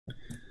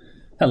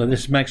Hello,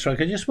 this is Max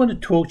Stroke. I just want to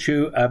talk to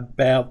you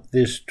about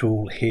this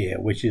tool here,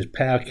 which is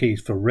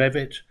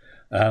PowerKey4Revit.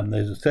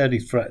 There's a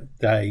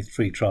 30-day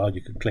free trial.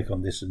 You can click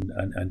on this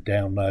and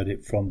download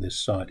it from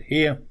this site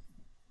here.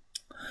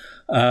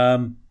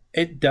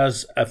 It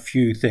does a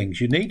few things.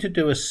 You need to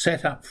do a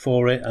setup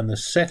for it, and the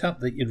setup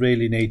that you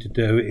really need to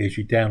do is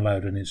you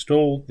download and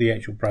install the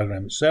actual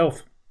program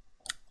itself.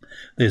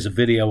 There's a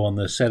video on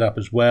the setup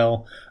as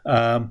well.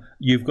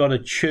 You've got to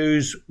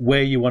choose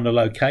where you want to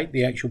locate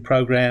the actual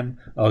program,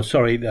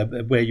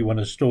 where you want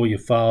to store your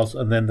files,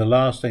 and then the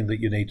last thing that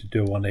you need to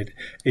do on it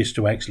is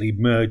to actually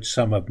merge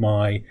some of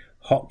my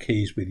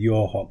hotkeys with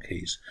your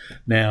hotkeys.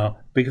 Now,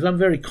 because I'm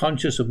very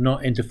conscious of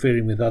not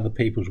interfering with other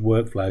people's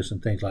workflows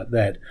and things like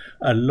that,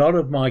 a lot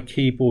of my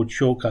keyboard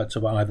shortcuts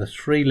are either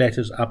 3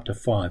 letters up to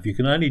 5. You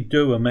can only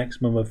do a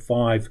maximum of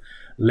 5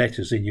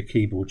 letters in your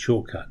keyboard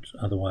shortcut.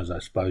 Otherwise, I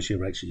suppose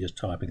you're actually just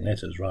typing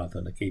letters rather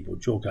than a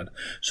keyboard shortcut.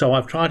 So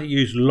I've tried to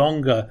use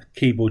longer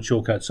keyboard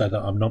shortcuts so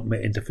that I'm not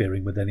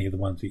interfering with any of the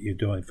ones that you're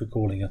doing for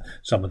calling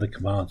some of the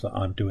commands that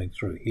I'm doing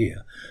through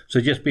here. So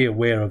just be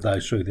aware of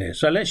those through there.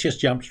 So let's just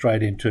jump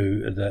straight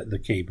into the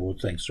keyboard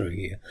things through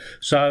here.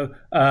 So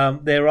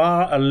there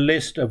are a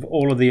list of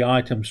all of the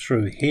items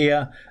through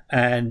here,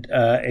 and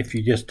if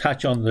you just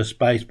touch on the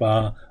space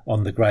bar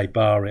on the grey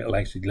bar, it'll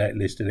actually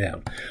list it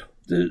out.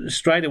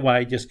 Straight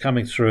away, just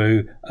coming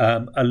through,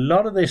 a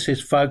lot of this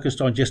is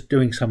focused on just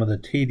doing some of the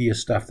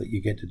tedious stuff that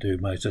you get to do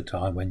most of the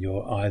time when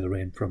you're either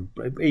even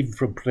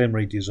from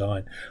preliminary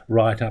design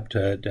right up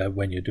to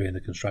when you're doing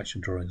the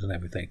construction drawings and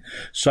everything.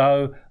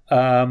 So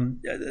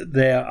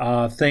there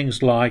are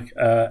things like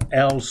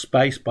L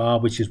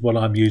spacebar, which is what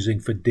I'm using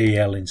for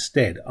DL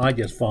instead. I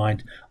just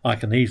find I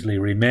can easily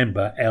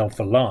remember L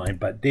for line,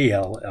 but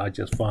DL, I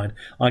just find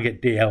I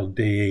get DL,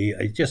 DE.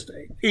 It just,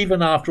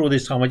 even after all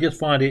this time, I just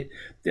find it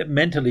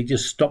mentally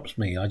just stops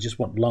me. I just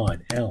want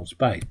line, L,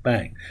 space,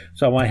 bang.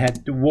 So I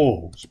had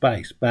wall,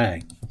 space,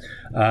 bang.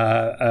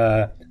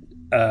 R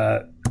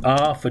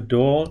for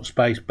door,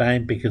 space,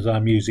 bang, because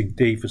I'm using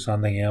D for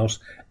something else.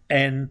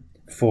 N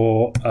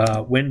for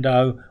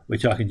window,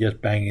 which I can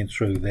just bang in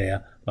through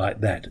there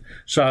like that.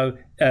 So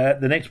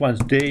the next one's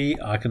D.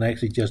 I can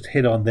actually just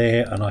hit on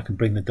there and I can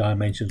bring the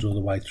dimensions all the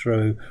way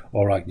through,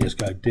 or I can just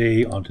go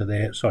D onto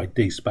there. Sorry,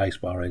 D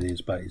spacebar it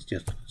is, but it's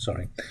just,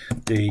 sorry,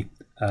 D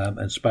and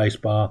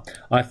spacebar.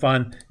 I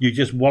find you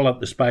just wallop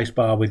the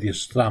spacebar with your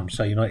thumb,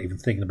 so you're not even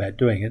thinking about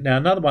doing it. Now,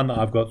 another one that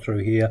I've got through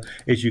here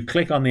is you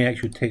click on the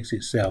actual text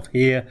itself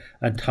here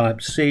and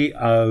type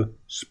CO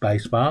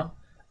spacebar,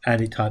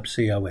 and it types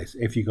COS.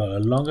 If you've got a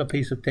longer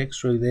piece of text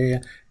through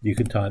there, you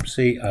can type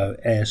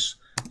COS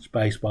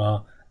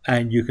spacebar,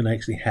 and you can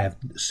actually have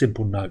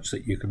simple notes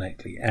that you can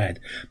actually add.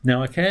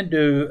 Now I can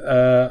do,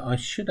 I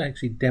should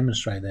actually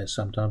demonstrate that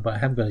sometime, but I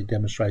haven't got a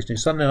demonstration.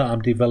 It's something that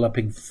I'm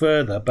developing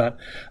further, but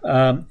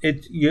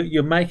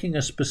you're making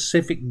a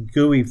specific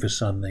GUI for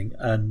something,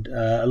 and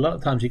a lot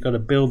of times you've got to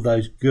build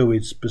those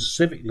GUIs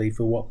specifically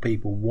for what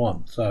people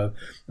want. So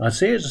I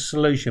see it as a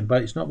solution,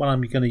 but it's not what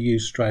I'm going to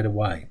use straight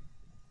away.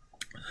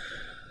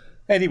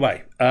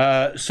 Anyway,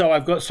 so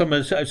I've got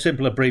some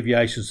simple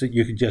abbreviations that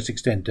you can just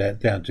extend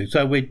down to.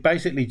 So we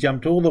basically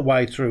jumped all the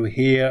way through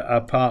here,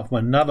 apart from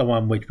another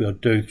one which we'll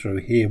do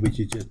through here,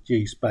 which is just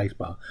G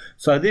spacebar.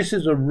 So this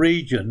is a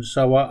region,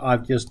 so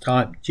I've just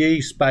typed G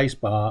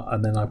spacebar,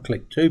 and then I've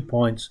clicked 2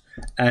 points,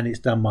 and it's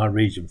done my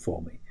region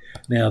for me.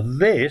 Now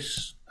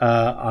this,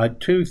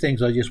 two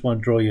things I just want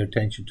to draw your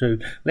attention to.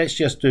 Let's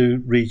just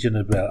do region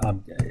as well.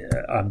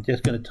 I'm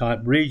just going to type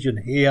region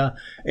here.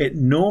 It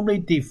normally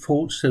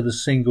defaults to the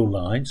single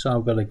line, so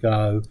I've got to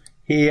go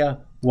here,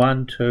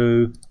 1,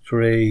 2,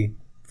 3,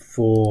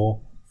 4,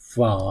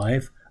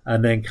 5,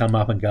 and then come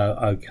up and go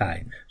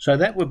OK. So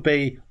that would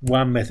be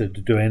one method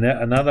of doing it.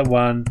 Another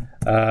one,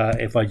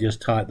 if I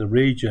just type the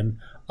region,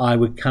 I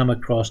would come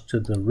across to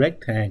the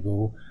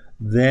rectangle,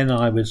 then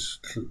I would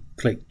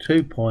click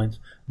 2 points,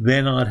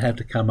 then I'd have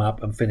to come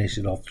up and finish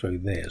it off through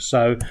there.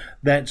 So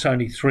that's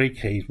only 3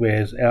 keys,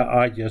 whereas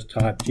I just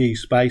type G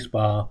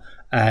spacebar,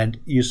 and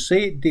you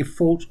see it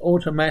defaults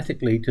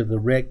automatically to the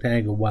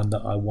rectangle one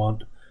that I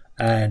want,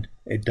 and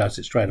it does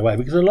it straight away,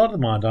 because a lot of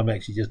mine I'm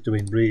actually just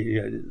doing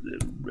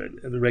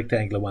the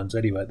rectangular ones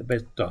anyway at the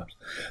best times.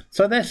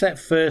 So that's that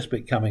first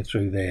bit coming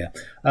through there.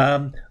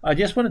 I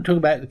just want to talk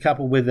about a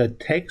couple with the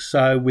text.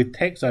 So with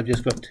text, I've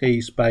just got T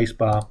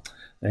spacebar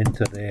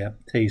into there,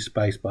 T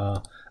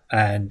spacebar,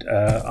 and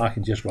I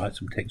can just write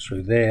some text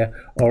through there,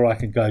 or I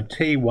can go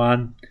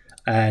T1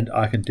 and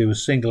I can do a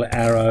single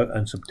arrow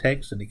and some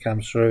text and it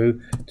comes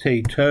through,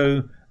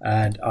 T2,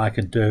 and I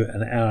can do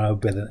an arrow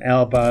with an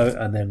elbow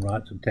and then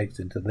write some text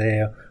into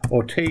there,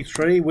 or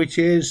T3, which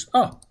is,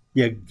 oh,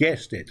 you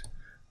guessed it,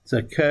 it's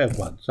a curved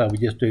one, so we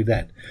just do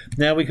that.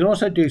 Now we can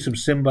also do some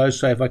symbols,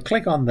 so if I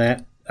click on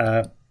that,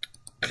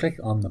 click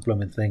on the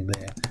blooming thing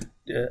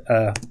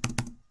there,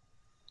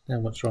 now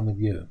what's wrong with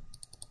you?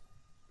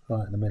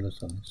 Right in the middle of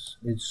something.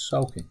 It's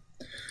sulking.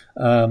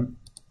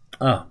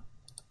 Now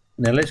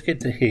let's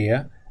get to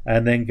here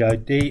and then go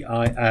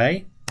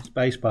DIA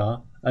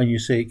spacebar and you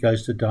see it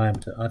goes to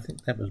diameter. I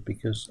think that was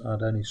because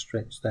I'd only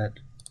stretched that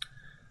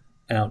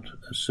out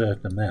a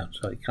certain amount,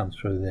 so it comes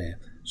through there.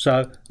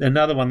 So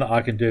another one that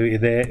I can do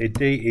there is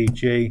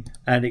DEG,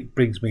 and it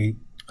brings me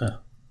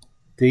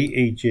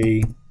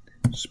DEG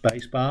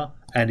spacebar,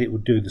 and it will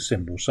do the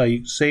symbol. So you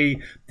can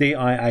see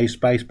DIA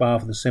spacebar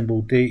for the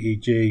symbol,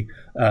 DEG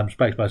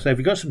spacebar. So if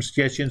you've got some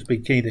suggestions, be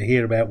keen to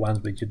hear about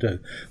ones that you do.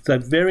 So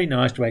very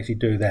nice to actually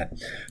do that.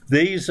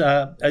 These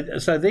so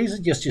these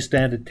are just your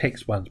standard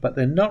text ones, but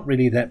they're not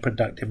really that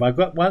productive. I've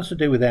got ones to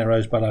do with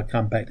arrows, but I'll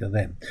come back to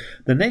them.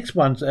 The next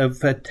ones are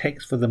for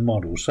text for the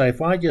model. So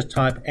if I just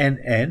type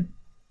NN,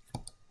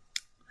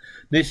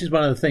 this is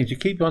one of the things, you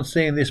keep on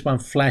seeing this one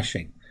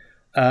flashing.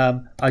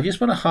 I just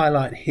want to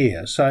highlight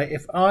here. So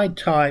if I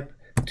type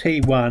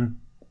T1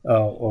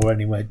 or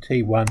anywhere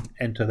T1,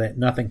 enter that,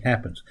 nothing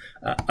happens.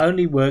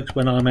 Only works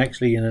when I'm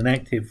actually in an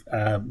active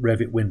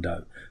Revit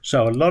window.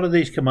 So a lot of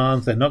these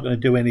commands, they're not going to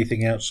do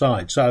anything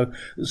outside. So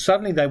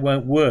suddenly they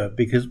won't work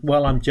because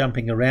while I'm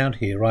jumping around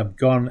here, I've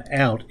gone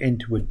out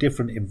into a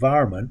different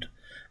environment,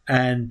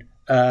 and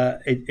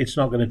it's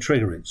not going to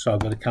trigger it. So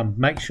I've got to come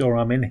make sure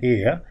I'm in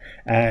here,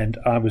 and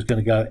I was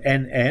going to go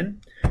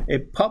NN.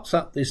 It pops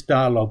up this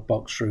dialog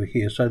box through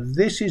here. So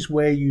this is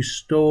where you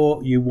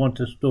want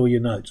to store your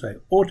notes. So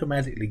it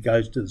automatically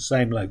goes to the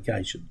same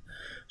location.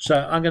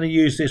 So I'm going to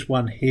use this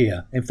one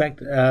here. In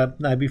fact,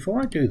 no,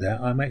 before I do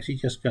that, I'm actually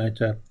just going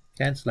to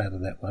cancel out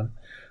of that one.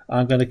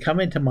 I'm going to come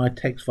into my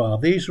text file.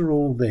 These are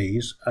all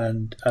these,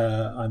 and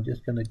I'm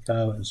just going to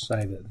go and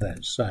save it.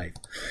 That's save.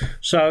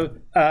 So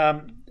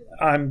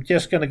I'm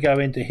just going to go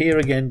into here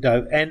again,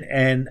 go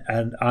NN,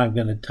 and I'm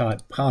going to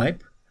type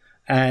pipe,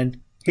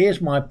 and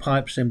here's my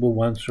pipe symbol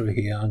one through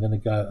here. I'm going to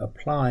go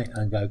apply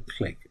and go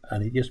click,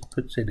 and it just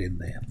puts it in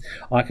there.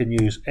 I can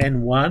use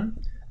N1,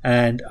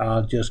 and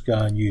I'll just go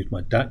and use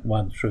my duct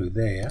one through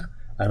there,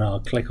 and I'll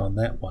click on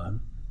that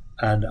one,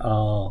 and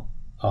now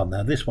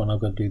this one I've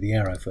got to do the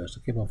arrow first.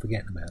 I keep on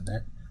forgetting about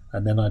that.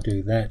 And then I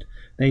do that.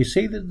 Now you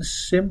see that the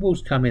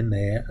symbols come in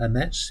there, and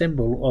that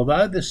symbol,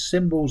 although the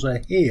symbols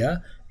are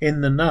here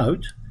in the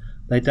note,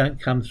 they don't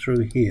come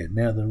through here.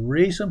 Now the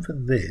reason for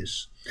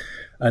this,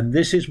 and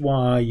this is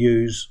why I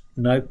use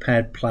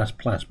Notepad++,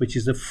 which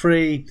is a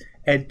free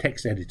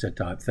text editor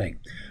type thing.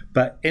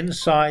 But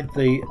inside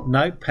the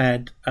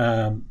Notepad++,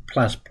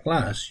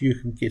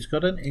 it's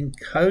got an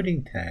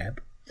encoding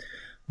tab.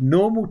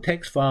 Normal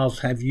text files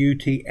have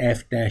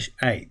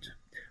UTF-8,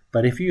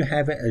 but if you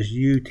have it as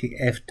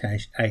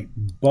UTF-8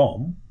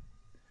 BOM,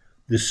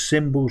 the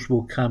symbols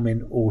will come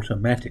in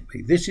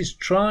automatically. This is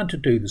trying to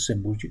do the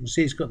symbols. You can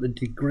see it's got the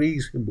degree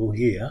symbol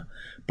here,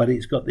 but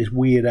it's got this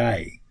weird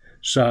A.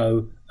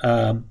 So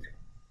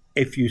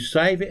if you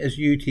save it as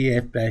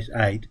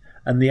UTF-8,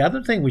 and the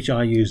other thing which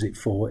I use it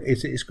for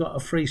is it's got a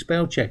free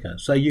spell checker.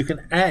 So you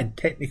can add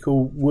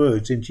technical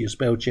words into your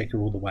spell checker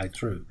all the way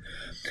through.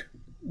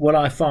 What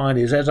I find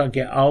is as I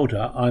get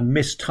older, I'm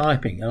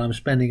mistyping, and I'm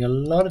spending a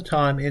lot of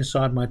time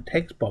inside my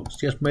text box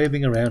just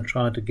moving around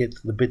trying to get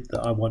to the bit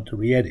that I want to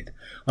re-edit.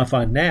 I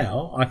find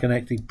now I can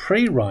actually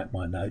pre-write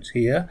my notes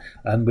here,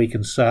 and we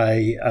can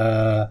say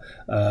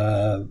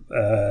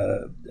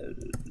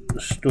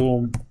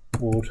storm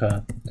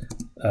water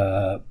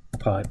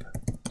pipe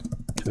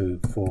 2,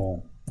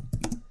 4,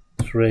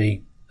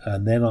 3,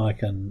 and then I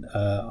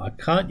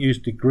can't use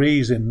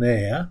degrees in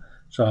there.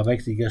 So I've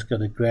actually just got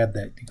to grab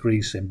that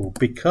degree symbol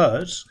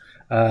because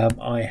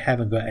I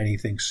haven't got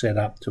anything set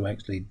up to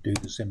actually do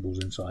the symbols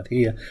inside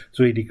here.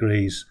 3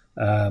 degrees.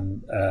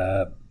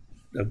 So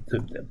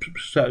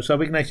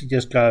we can actually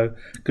just go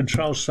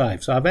Control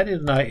Save. So I've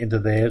added a note into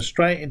there,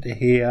 straight into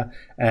here,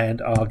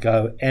 and I'll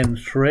go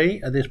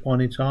N3 at this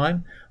point in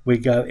time. We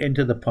go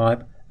into the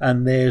pipe,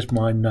 and there's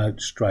my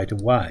note straight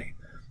away.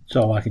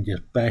 So I can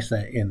just bash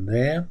that in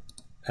there,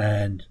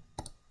 and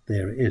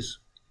there it is.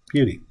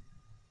 Beauty.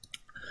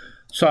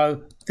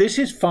 So this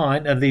is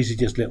fine, and these are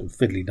just little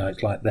fiddly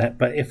notes like that.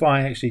 But if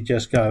I actually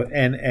just go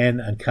NN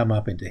and come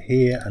up into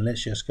here, and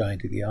let's just go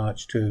into the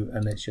Arch 2,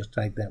 and let's just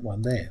take that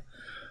one there.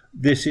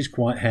 This is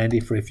quite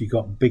handy for if you've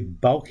got big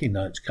bulky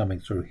notes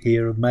coming through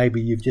here, or maybe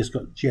you've just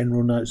got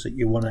general notes that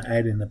you want to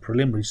add in a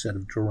preliminary set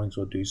of drawings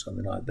or do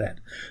something like that.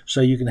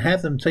 So you can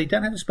have them, so you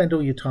don't have to spend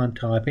all your time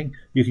typing.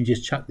 You can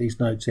just chuck these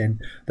notes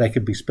in. They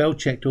can be spell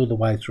checked all the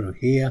way through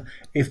here.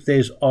 If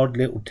there's odd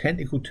little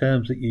technical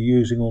terms that you're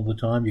using all the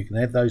time, you can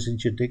add those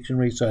into your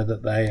dictionary so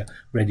that they are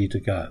ready to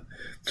go.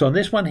 So on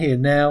this one here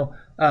now,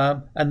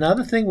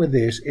 another thing with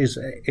this is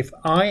if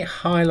I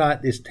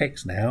highlight this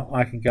text now,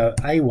 I can go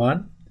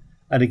A1,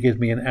 and it gives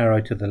me an arrow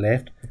to the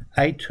left.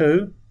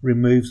 A2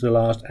 removes the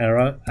last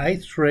arrow.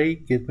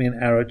 A3 gives me an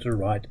arrow to the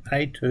right.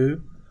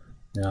 A2,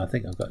 now I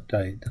think I've got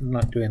it doesn't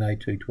like doing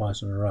A2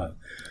 twice in a row.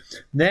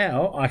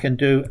 Now I can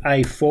do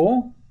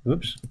A4.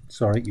 Oops,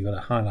 sorry, you've got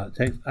to highlight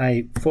text.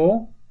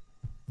 A4,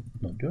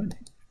 not doing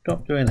it.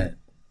 Stop doing it.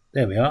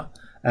 There we are.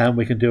 And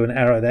we can do an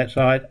arrow that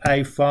side.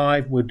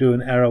 A5, we'll do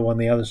an arrow on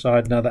the other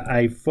side. Another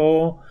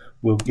A4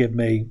 will give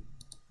me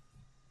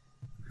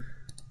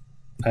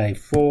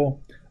A4.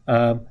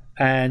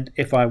 And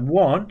if I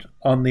want,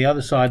 on the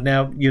other side,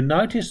 now you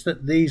notice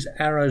that these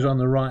arrows on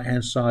the right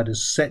hand side are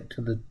set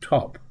to the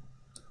top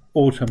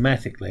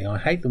automatically. I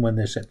hate them when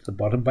they're set to the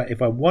bottom, but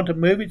if I want to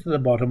move it to the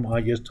bottom,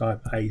 I just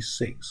type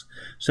A6.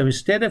 So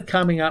instead of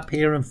coming up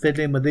here and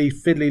fiddling with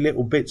these fiddly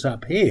little bits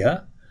up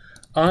here,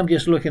 I'm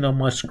just looking on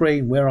my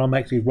screen where I'm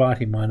actually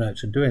writing my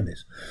notes and doing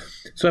this.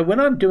 So when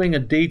I'm doing a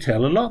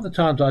detail, a lot of the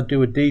times I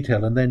do a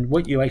detail, and then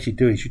what you actually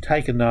do is you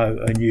take a note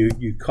and you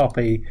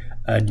copy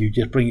and you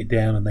just bring it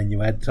down, and then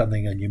you add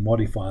something and you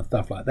modify and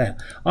stuff like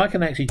that. I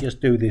can actually just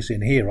do this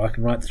in here. I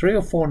can write 3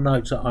 or 4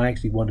 notes that I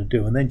actually want to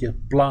do and then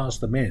just blast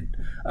them in,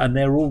 and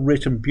they're all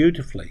written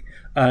beautifully.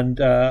 And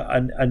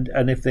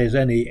if there's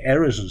any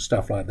errors and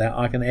stuff like that,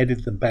 I can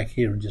edit them back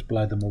here and just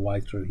blow them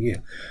away through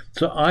here.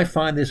 So I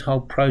find this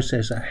whole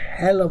process a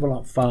hell of a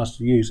lot faster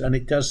to use, and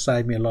it does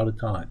save me a lot of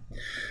time.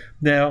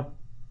 Now,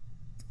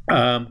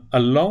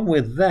 along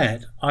with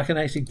that, I can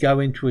actually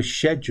go into a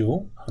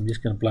schedule. I'm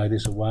just going to blow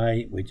this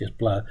away. We just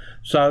blow.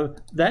 So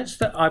that's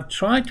the. I've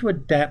tried to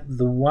adapt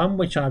the one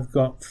which I've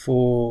got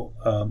for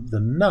the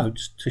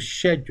notes to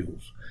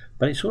schedules,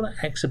 but it sort of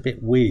acts a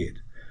bit weird.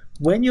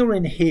 When you're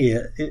in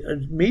here, it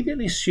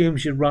immediately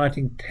assumes you're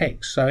writing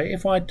text. So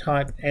if I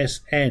type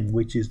SN,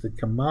 which is the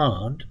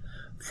command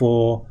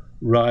for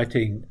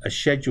writing a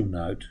schedule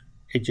note,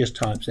 it just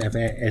types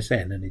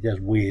SN and it does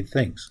weird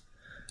things.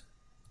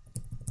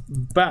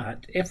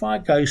 But if I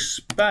go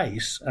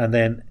space and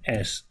then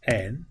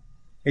SN,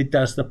 it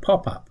does the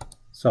pop-up.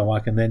 So I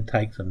can then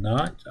take some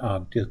notes.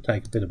 I'll just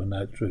take a bit of a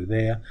note through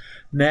there.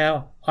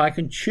 Now I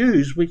can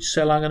choose which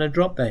cell I'm going to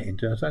drop that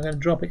into. So I'm going to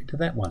drop it into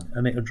that one,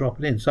 and it'll drop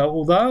it in. So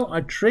although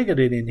I triggered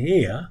it in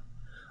here,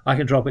 I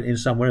can drop it in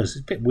somewhere else.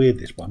 It's a bit weird,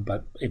 this one,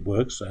 but it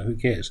works, so who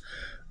cares?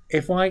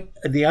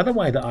 The other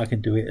way that I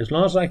can do it, as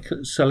long as I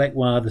select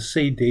one of the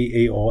C, D,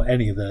 E, or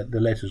any of the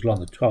letters along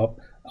the top,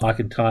 I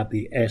can type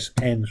the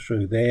SN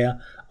through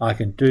there. I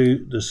can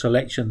do the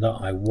selection that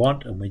I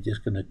want, and we're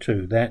just going to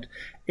do that.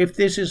 If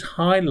this is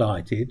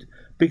highlighted,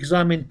 because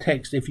I'm in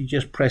text, if you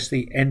just press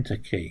the Enter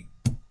key.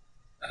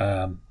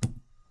 No,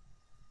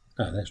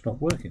 that's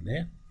not working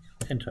there.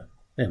 Enter.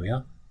 There we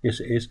are. Yes,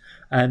 it is.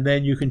 And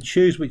then you can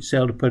choose which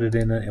cell to put it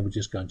in, and it will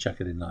just go and chuck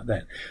it in like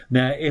that.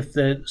 Now, if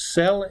the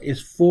cell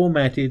is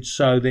formatted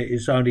so that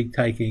it's only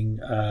taking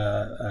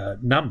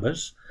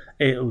numbers,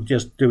 it'll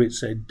just do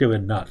a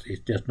nut.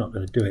 It's just not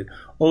going to do it.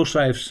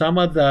 Also, if some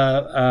of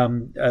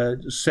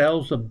the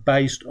cells are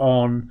based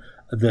on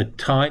the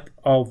type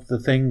of the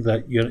thing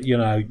that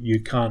you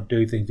can't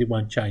do things, it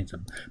won't change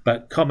them.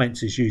 But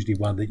comments is usually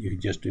one that you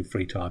can just do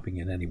free typing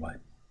in anyway.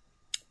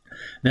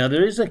 Now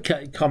there is a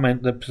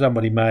comment that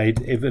somebody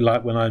made, if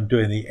like when I'm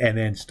doing the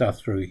NN stuff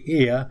through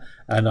here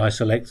and I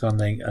select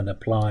something and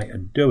apply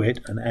and do it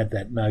and add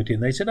that note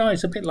in, they said, oh,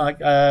 it's a bit like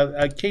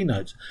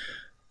keynotes.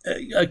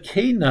 A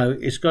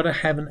keynote has got to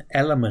have an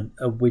element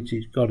of which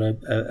it's got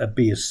to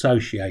be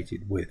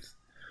associated with.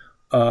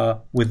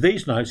 With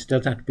these notes, it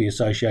doesn't have to be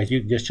associated. You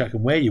can just chuck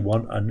them where you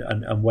want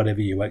and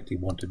whatever you actually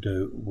want to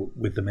do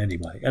with them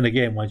anyway. And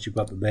again, once you've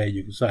got them there,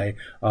 you can say,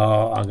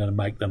 oh, I'm going to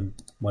make them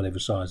whatever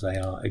size they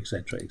are,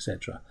 etc.,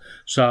 etc.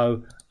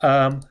 So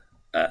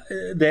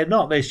they're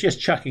not. There's just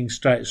chucking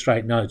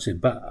straight notes in.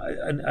 But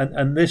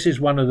and this is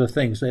one of the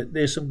things that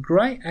there's some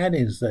great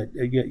add-ins that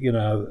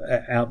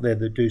out there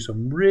that do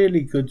some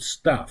really good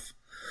stuff,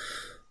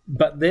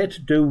 but they're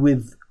to do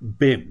with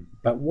BIM.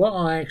 But what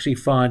I actually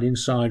find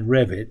inside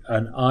Revit,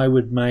 and I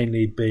would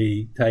mainly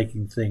be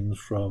taking things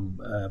from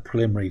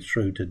preliminary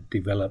through to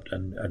developed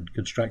and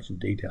construction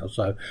details,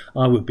 so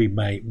I would be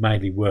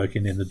mainly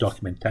working in the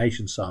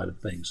documentation side of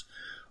things.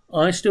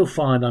 I still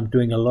find I'm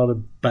doing a lot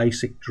of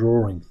basic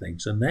drawing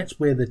things, and that's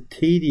where the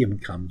tedium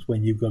comes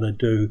when you've got to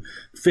do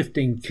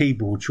 15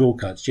 keyboard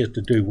shortcuts just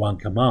to do one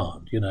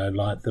command,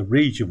 like the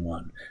region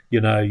one.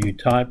 You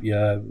type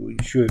your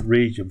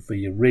region for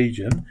your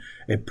region,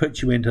 it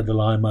puts you into the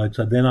line mode,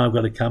 so then I've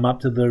got to come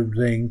up to the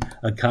thing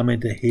and come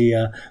into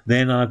here,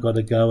 then I've got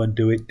to go and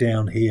do it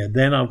down here,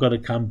 then I've got to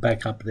come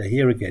back up to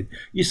here again.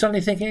 You're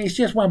suddenly thinking, it's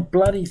just one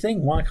bloody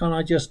thing, why can't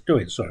I just do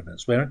it? Sorry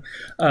about swearing.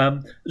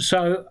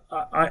 So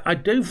I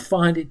do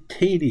find it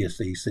tedious,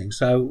 these things.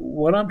 So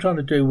what I'm trying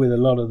to do with a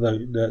lot of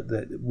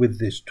with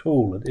this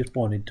tool at this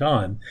point in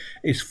time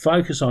is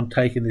focus on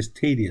taking this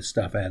tedious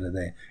stuff out of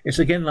there. It's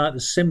again like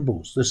the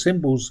symbols. The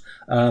symbols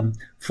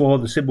for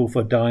the symbol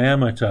for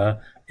diameter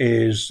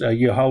is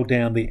you hold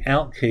down the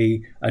Alt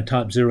key and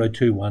type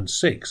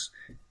 0216.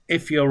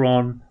 If you're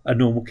on a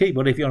normal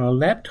keyboard, if you're on a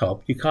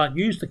laptop, you can't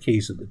use the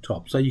keys at the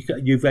top. So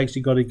you've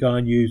actually got to go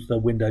and use the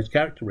Windows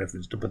character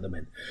reference to put them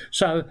in.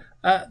 So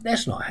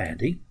that's not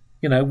handy.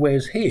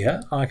 Whereas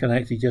here, I can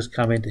actually just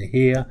come into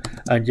here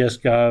and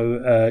just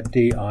go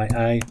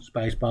DIA,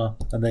 spacebar,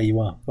 and there you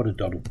are. What a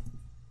doddle.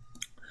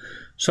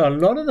 So a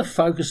lot of the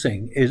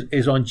focusing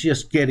is on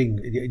just doing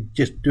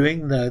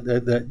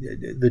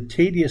the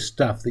tedious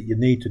stuff that you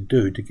need to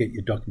do to get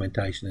your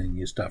documentation and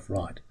your stuff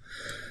right.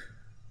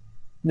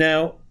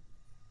 Now,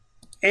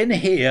 in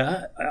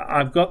here,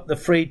 I've got the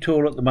free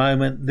tool at the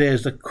moment.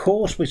 There's a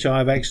course which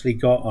I've actually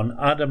got on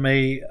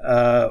Udemy,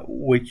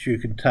 which you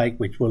can take,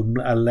 which will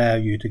allow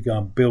you to go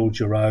and build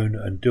your own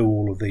and do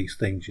all of these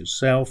things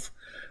yourself.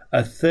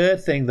 A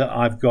third thing that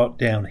I've got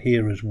down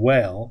here as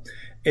well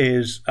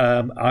is,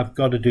 I've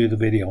got to do the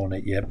video on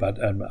it yet, but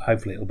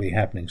hopefully it'll be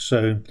happening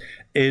soon,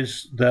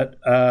 is that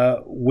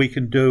we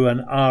can do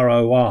an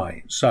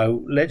ROI.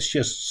 So let's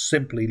just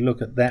simply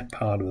look at that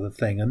part of the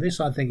thing. And this,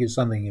 I think, is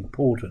something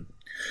important.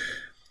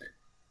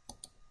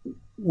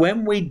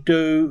 When we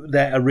do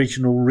that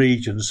original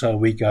region, so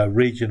we go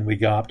region, we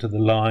go up to the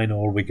line,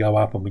 or we go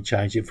up and we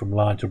change it from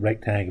line to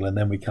rectangle, and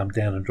then we come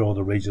down and draw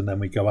the region, then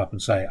we go up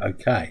and say,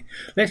 okay.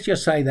 Let's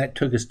just say that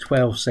took us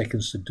 12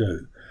 seconds to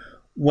do.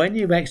 When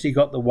you've actually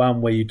got the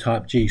one where you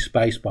type G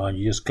spacebar and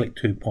you just click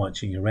 2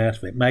 points and you're out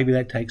of it, maybe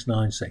that takes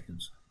 9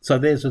 seconds. So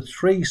there's a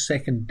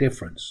 3-second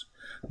difference.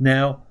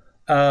 Now,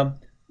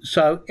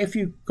 so if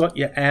you've got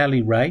your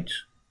hourly rate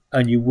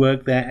and you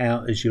work that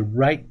out as your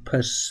rate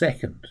per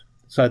second,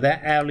 so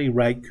that hourly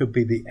rate could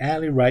be the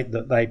hourly rate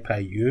that they pay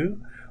you,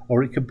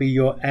 or it could be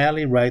your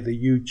hourly rate that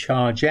you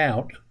charge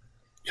out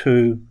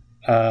to,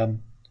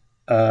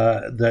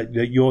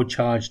 that you're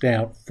charged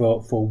out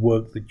for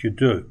work that you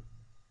do.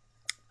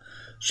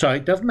 So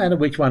it doesn't matter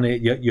which one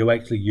you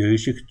actually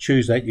use. You can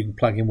choose that. You can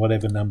plug in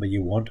whatever number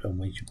you want, and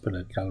we should put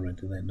a colour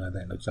into that. No,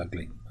 that looks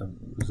ugly.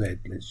 Z,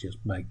 let's just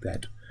make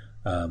that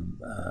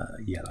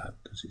yellow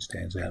because it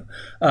stands out.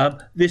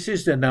 This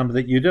is the number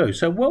that you do.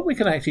 So what we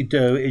can actually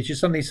do is you're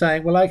suddenly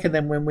saying, well, okay,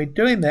 then when we're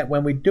doing that,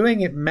 when we're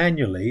doing it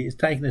manually, it's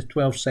taking us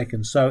 12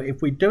 seconds. So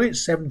if we do it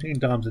 17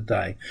 times a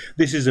day,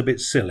 this is a bit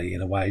silly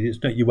in a way. It's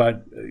not, you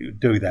won't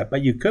do that,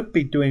 but you could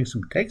be doing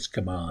some text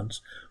commands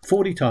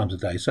 40 times a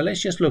day. So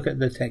let's just look at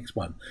the text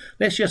one.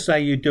 Let's just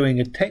say you're doing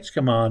a text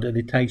command and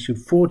it takes you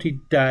 40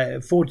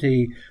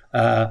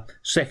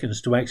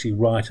 seconds to actually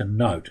write a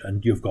note,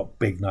 and you've got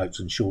big notes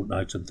and short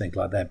notes and things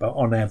like that, but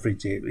on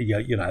average,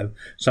 you know,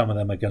 some of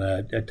them are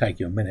going to take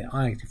you a minute.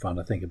 I actually find,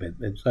 I think, a bit,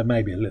 so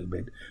maybe a little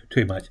bit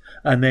too much.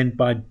 And then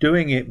by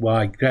doing it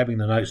by grabbing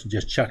the notes and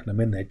just chucking them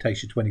in there, it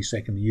takes you 20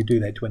 seconds. You do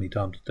that 20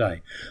 times a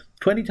day.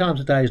 20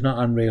 times a day is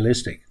not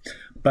unrealistic.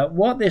 But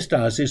what this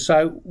does is,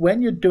 so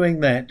when you're doing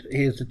that,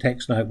 here's the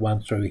text note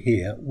one through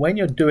here, when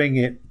you're doing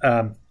it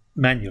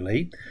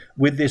manually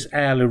with this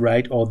hourly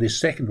rate or this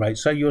second rate,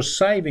 so you're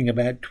saving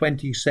about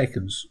 20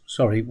 seconds,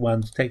 sorry,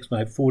 one's text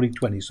note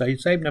 40-20, so you're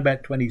saving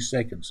about 20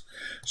 seconds.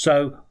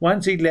 So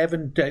one's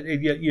 11,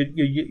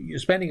 you're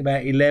spending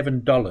about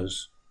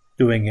 $11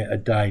 doing it a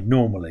day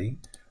normally,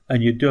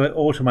 and you do it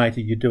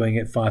automated, you're doing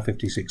it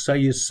 556, so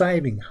you're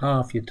saving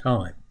half your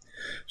time.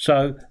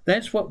 So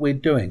that's what we're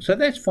doing. So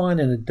that's fine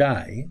in a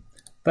day,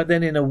 but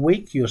then in a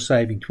week you're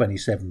saving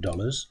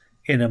 $27,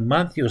 in a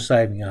month you're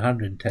saving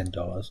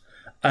 $110,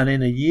 and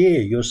in a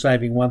year you're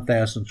saving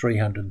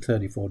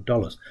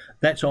 $1,334.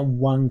 That's on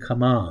one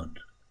command.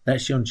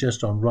 That's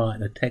just on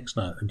writing a text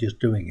note and just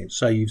doing it.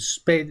 So you've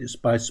sped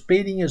it by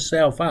speeding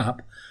yourself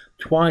up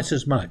twice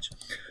as much.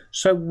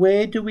 So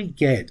where do we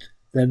get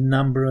the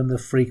number and the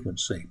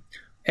frequency?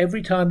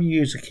 Every time you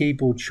use a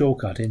keyboard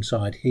shortcut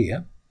inside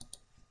here,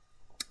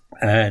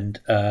 and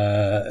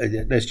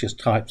let's just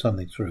type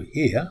something through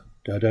here.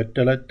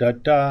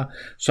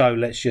 So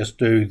let's just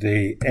do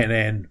the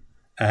NN,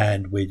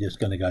 and we're just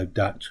going to go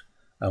Dutch,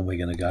 and we're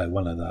going to go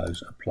one of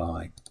those,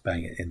 apply,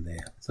 bang it in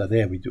there. So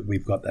there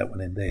we've got that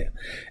one in there.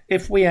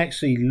 If we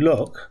actually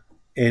look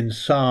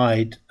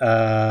inside,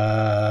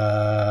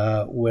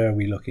 where are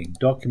we looking?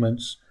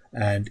 Documents,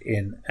 and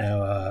in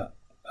our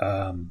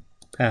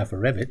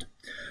PowerKey4Revit,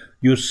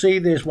 you'll see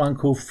there's one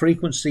called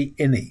frequency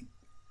ini.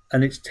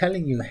 And it's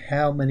telling you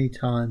how many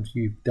times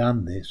you've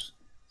done this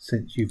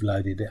since you've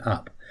loaded it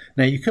up.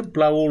 Now you could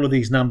blow all of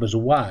these numbers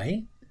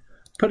away,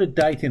 put a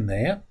date in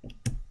there,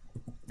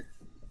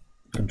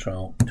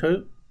 Control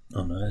 2.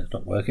 Oh no, it's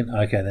not working.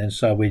 Okay then,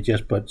 so we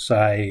just put,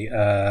 say,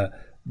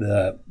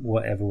 the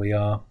whatever we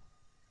are,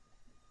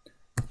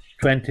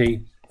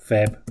 20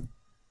 Feb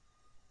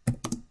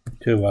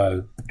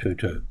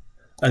 2022.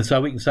 And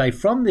so we can say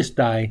from this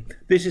day,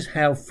 this is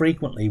how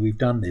frequently we've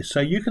done this.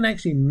 So you can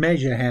actually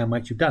measure how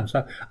much you've done.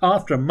 So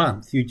after a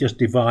month, you just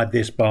divide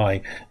this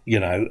by, 4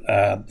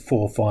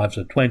 5s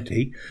are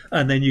 20,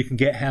 and then you can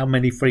get how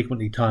many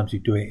frequently times you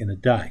do it in a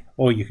day.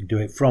 Or you can do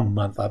it from a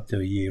month up to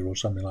a year or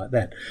something like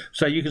that.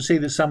 So you can see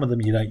that some of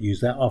them you don't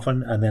use that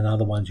often, and then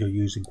other ones you're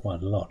using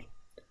quite a lot.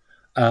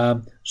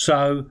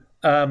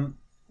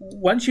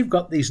 Once you've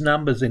got these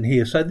numbers in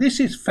here, so this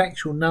is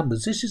factual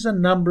numbers. This is a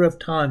number of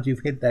times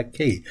you've hit that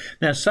key.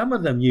 Now, some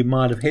of them you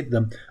might have hit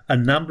them a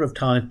number of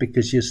times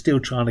because you're still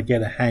trying to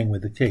get a hang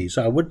with the key.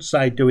 So I wouldn't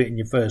say do it in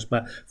your first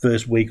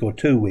week or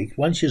 2 weeks.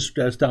 Once you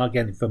start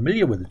getting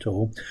familiar with the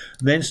tool,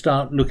 then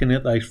start looking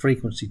at those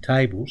frequency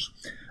tables,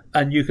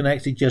 and you can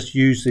actually just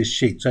use this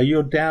sheet. So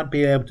you'll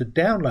be able to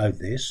download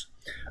this,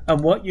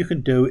 And what you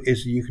can do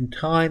is you can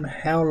time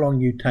how long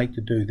you take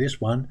to do this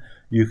one.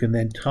 You can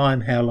then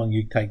time how long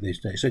you take this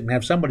day. So you can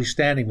have somebody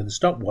standing with a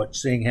stopwatch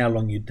seeing how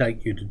long it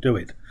take you to do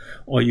it.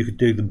 Or you could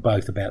do them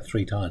both about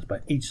 3 times.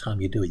 But each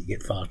time you do it, you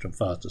get faster and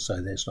faster.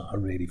 So that's not a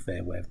really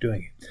fair way of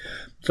doing it.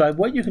 So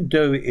what you can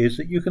do is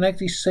that you can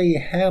actually see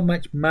how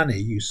much money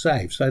you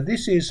save. So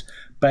this is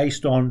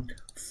based on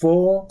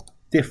 4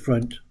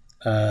 different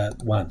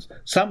ones.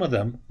 Some of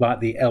them,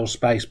 like the L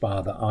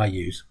spacebar that I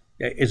use,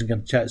 it isn't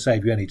going to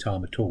save you any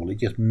time at all. It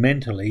just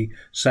mentally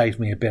saves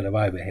me a bit of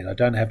overhead. I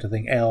don't have to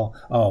think L,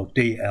 oh,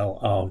 D, L,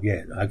 oh,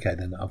 yeah, okay,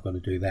 then I've got to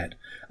do that.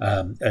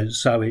 And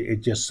so it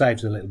just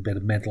saves a little bit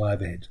of mental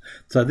overhead.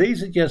 So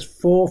these are just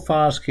 4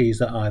 fast keys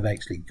that I've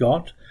actually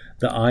got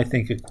that I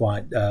think are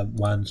quite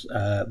ones.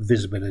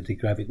 Visibility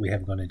graphic, we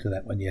haven't gone into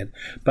that one yet.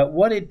 But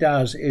what it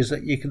does is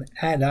that you can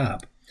add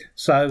up.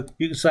 So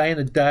you can say in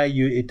a day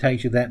it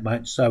takes you that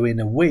much. So in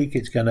a week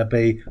it's going to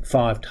be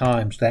 5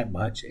 times that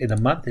much. In a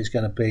month it's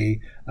going to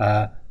be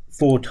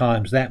 4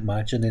 times that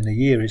much, and in a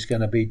year it's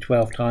going to be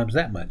 12 times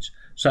that much.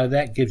 So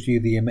that gives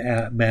you the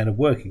amount of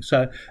working.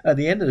 So at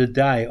the end of the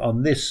day,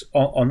 on this,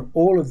 on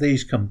all of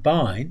these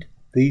combined,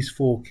 these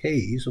 4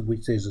 keys, of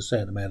which there's a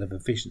certain amount of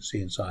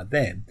efficiency inside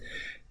them,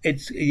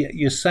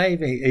 you're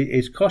saving.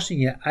 It's costing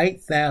you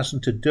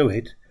 $8,000 to do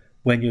it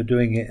when you're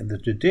doing it in the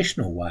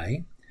traditional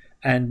way.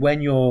 And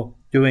when you're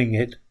doing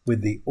it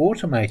with the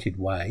automated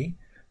way,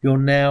 you're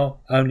now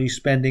only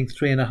spending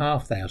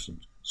 $3,500.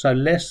 So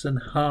less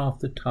than half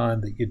the time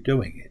that you're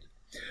doing it.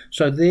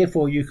 So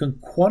therefore you can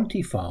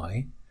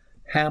quantify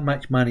how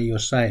much money you're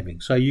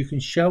saving. So you can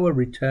show a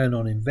return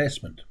on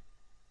investment.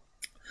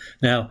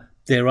 Now,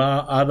 there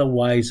are other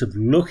ways of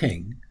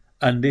looking,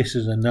 and this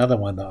is another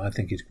one that I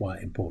think is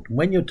quite important.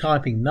 When you're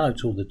typing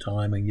notes all the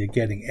time and you're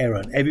getting error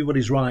and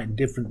everybody's writing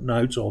different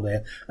notes or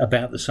they're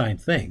about the same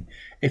thing,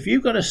 if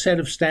you've got a set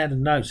of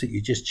standard notes that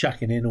you're just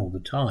chucking in all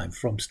the time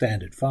from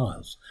standard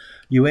files,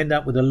 you end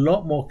up with a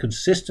lot more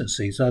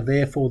consistency. So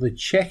therefore the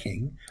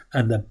checking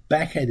and the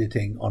back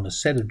editing on a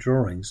set of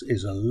drawings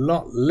is a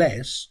lot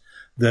less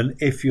than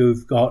if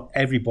you've got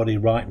everybody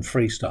writing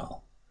freestyle.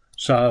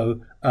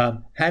 So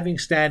having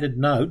standard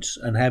notes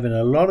and having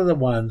a lot of the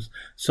ones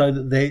so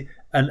that they,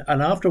 and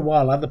after a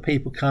while other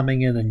people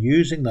coming in and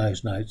using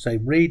those notes, they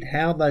read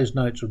how those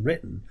notes are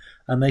written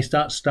and they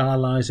start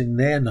stylizing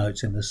their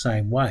notes in the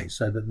same way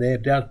so that their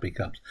data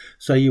becomes.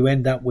 So you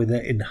end up with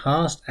an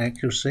enhanced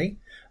accuracy,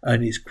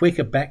 and it's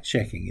quicker back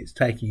checking. It's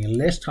taking you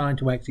less time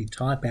to actually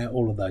type out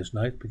all of those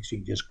notes because you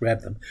can just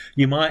grab them.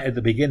 You might at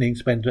the beginning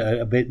spend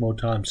a bit more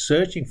time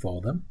searching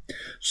for them.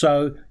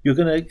 So you're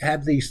going to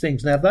have these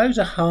things. Now those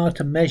are hard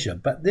to measure,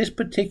 but this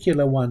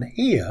particular one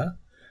here,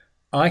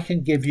 I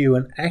can give you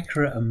an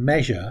accurate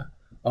measure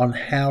on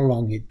how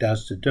long it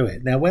does to do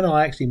it. Now when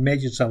I actually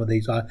measured some of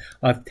these,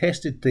 I've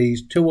tested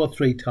these 2 or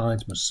 3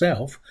 times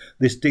myself.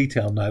 This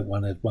detail note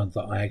one is one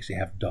that I actually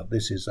haven't done.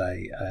 This is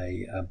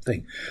a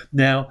thing.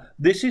 Now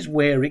this is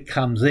where it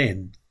comes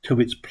in to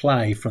its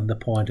play from the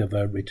point of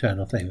a return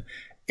on thing.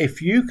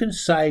 If you can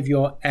save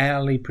your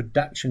hourly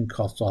production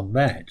costs on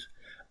that,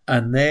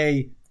 and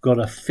they got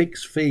a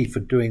fixed fee for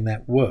doing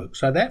that work.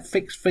 So that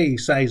fixed fee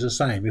stays the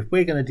same. If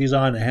we're going to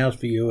design a house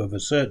for you of a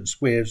certain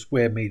square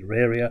meter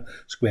area,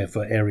 square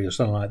foot area,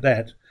 something like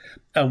that,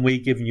 and we're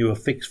giving you a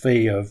fixed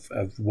fee of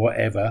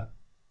whatever,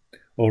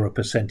 or a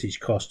percentage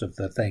cost of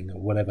the thing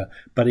or whatever,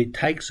 but it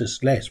takes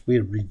us less.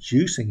 We're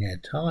reducing our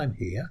time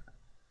here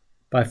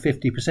by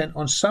 50%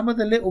 on some of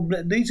the little,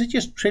 these are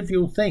just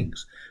trivial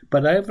things,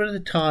 but over the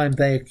time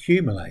they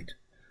accumulate.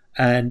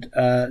 And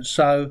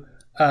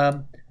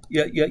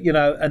you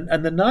know,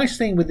 and the nice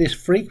thing with this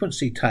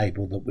frequency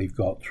table that we've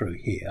got through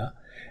here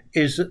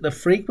is that the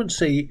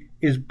frequency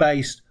is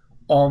based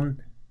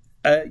on,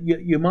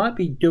 you might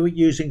be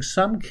using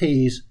some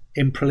keys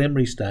in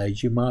preliminary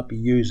stage, you might be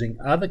using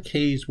other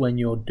keys when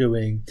you're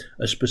doing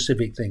a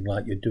specific thing,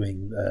 like you're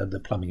doing the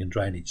plumbing and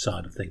drainage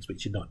side of things,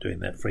 which you're not doing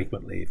that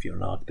frequently if you're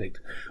an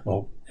architect,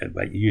 or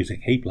you're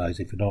using heat blows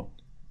if you're not,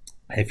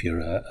 if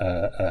you're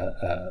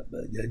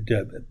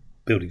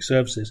building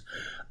services.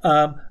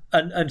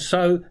 And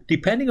so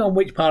depending on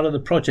which part of the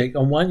project,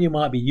 on one you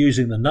might be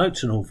using the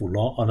notes an awful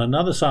lot, on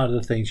another side of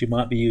the things you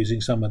might be using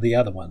some of the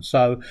other ones.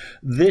 So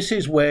this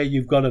is where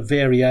you've got a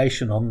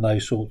variation on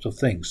those sorts of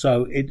things.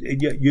 So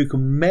you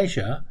can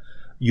measure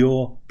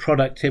your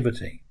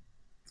productivity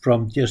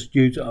from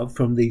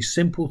from these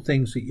simple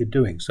things that you're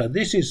doing. So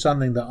this is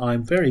something that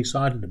I'm very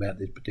excited about,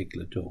 this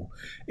particular tool,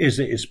 is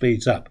that it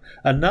speeds up.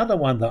 Another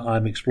one that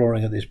I'm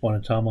exploring at this point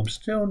in time, I'm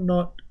still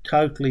not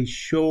totally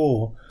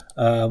sure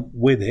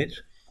with it.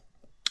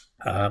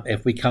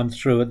 If we come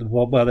through it,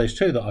 well, there's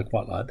 2 that I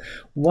quite like.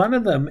 One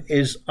of them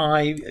is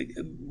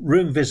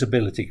room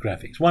visibility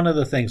graphics. One of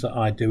the things that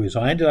I do is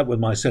I ended up with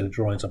my set of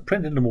drawings, I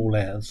printed them all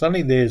out, and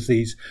suddenly there's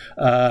these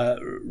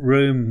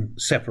room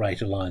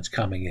separator lines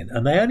coming in,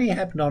 and they only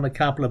happen on a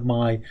couple of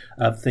my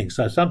things.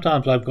 So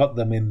sometimes I've got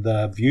them in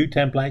the view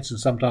templates,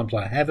 and sometimes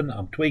I haven't.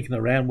 I'm tweaking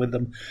around with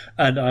them,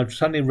 and I've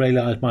suddenly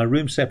realized my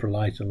room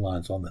separator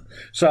lines on them.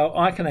 So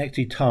I can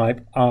actually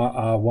type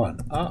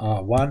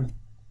RR1,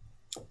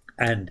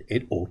 and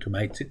it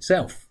automates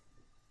itself.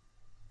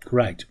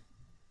 Great.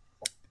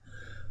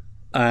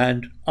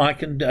 And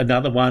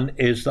another one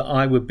is that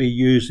I would be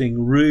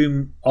using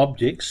room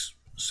objects,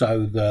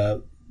 so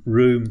the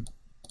room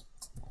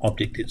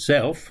object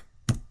itself,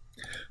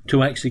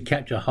 to actually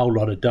capture a whole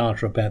lot of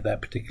data about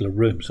that particular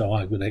room. So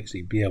I would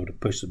actually be able to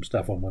push some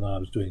stuff on when I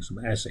was doing some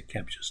asset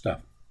capture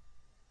stuff.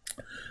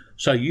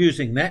 So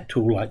using that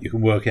tool, like, you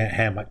can work out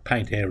how much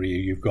paint area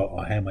you've got,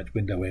 or how much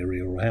window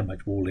area, or how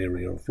much wall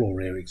area, or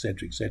floor area,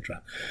 etc.,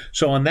 etc.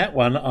 So on that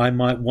one, I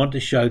might want to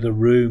show the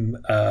room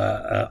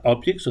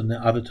objects, and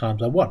the other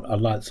times I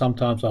want.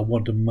 Sometimes I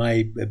want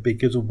to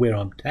because of where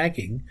I'm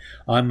tagging,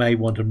 I may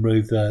want to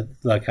move the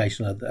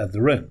location of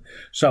the room.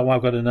 So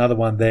I've got another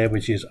one there,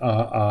 which is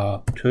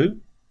RR2.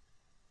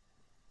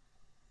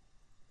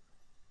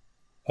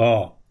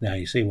 Oh, now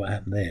you see what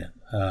happened there.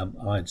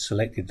 I'd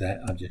selected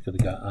that. I've just got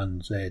to go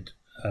unZ.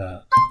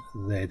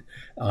 Z.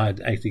 I'd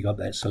actually got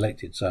that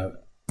selected. So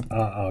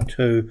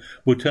RR2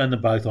 will turn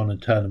them both on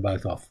and turn them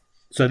both off.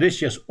 So this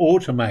just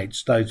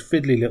automates those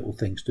fiddly little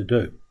things to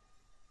do.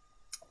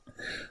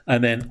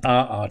 And then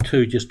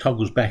RR2 just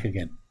toggles back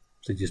again.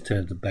 So it just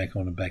turns them back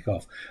on and back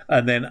off.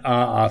 And then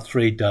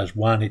RR3 does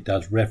one, it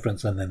does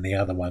reference, and then the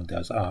other one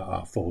does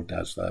RR4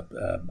 does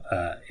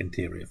the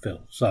interior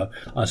fill. So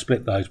I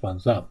split those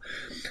ones up.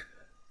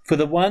 For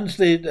the ones,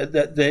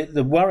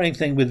 the worrying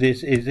thing with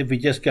this is if we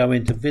just go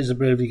into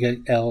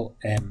visibility,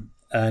 LM,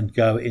 and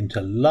go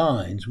into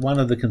lines, one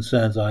of the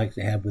concerns I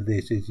actually have with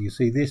this is, you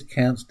see, this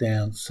counts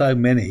down so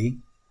many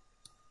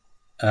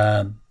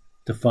to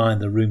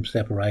find the room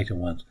separator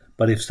ones.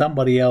 But if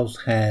somebody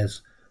else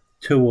has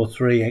 2 or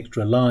 3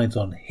 extra lines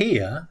on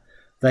here,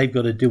 they've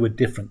got to do a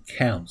different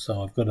count.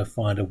 So I've got to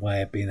find a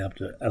way of being able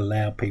to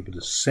allow people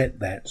to set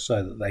that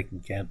so that they can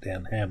count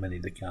down how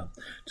many to come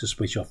to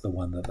switch off the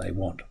one that they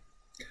want.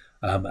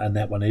 And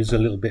that one is a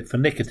little bit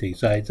finicky.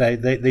 So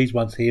these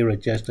ones here are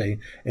just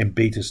in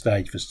beta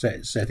stage for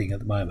setting at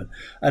the moment.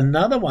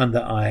 Another one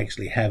that I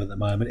actually have at the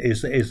moment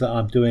is that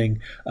I'm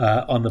doing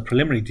on the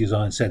preliminary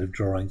design set of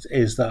drawings,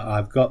 is that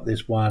I've got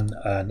this one,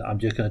 and I'm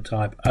just going to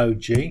type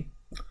OG.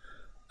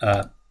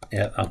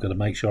 Yeah, I've got to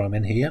make sure I'm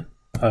in here.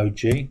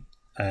 OG,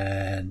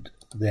 and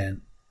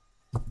then,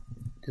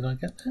 did I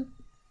get that?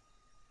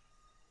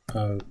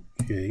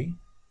 OG.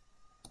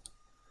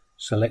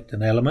 Select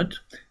an element,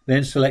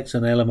 then selects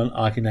an element.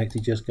 I can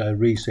actually just go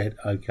reset,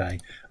 OK,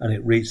 and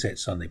it resets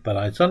something. But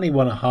I suddenly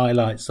want to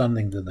highlight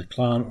something to the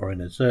client or in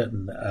a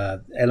certain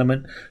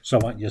element, so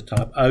I can just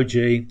type OG.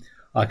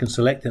 I can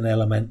select an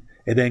element.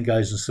 It then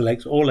goes and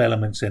selects all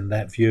elements in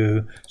that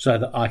view, so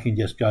that I can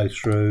just go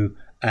through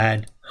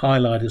and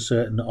highlight a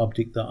certain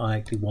object that I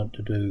actually want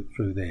to do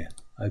through there.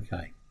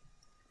 OK,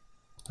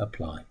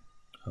 apply.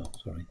 Oh,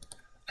 sorry.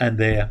 And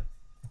there.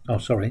 Oh,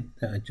 sorry,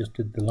 I just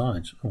did the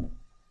lines. Oh.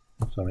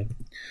 Sorry.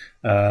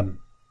 OG.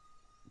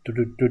 Look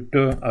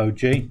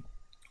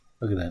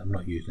at that. I'm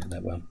not using it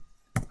that well.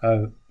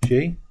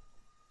 OG.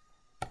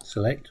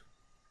 Select.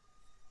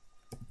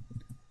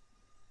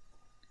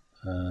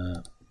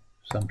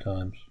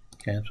 Sometimes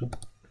cancel.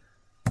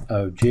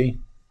 OG.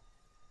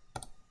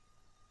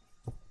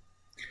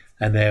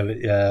 And there,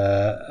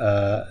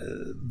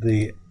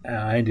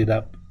 I ended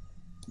up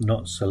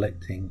not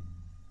selecting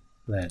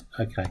that.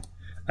 Okay.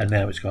 And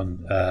now it's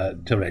gone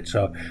to red.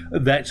 So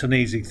that's an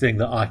easy thing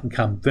that I can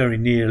come very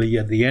nearly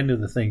at the end of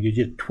the thing.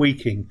 You're just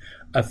tweaking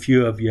a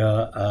few of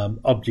your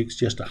objects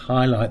just to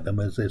highlight them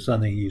as there's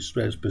something you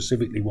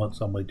specifically want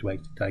somebody to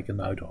actually take a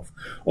note of.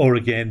 Or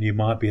again, you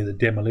might be at the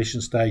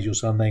demolition stage or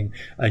something,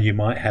 and you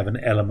might have an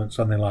element,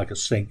 something like a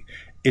sink.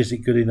 Is it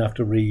good enough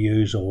to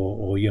reuse,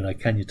 or you know,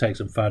 can you take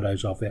some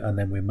photos of it, and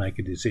then we make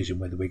a decision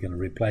whether we're going to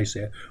replace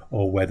it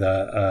or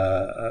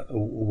whether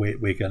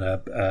we're going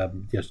to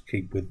just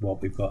keep with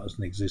what we've got as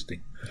an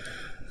existing.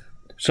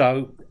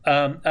 So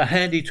a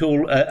handy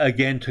tool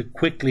again to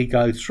quickly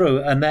go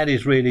through, and that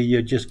is really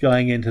you're just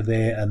going into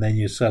there, and then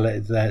you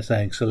select that,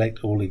 saying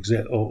select all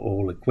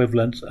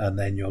equivalents, and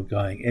then you're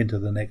going into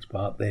the next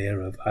part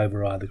there of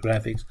override the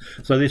graphics.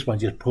 So this one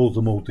just pulls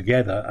them all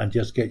together and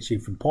just gets you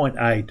from point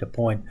A to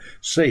point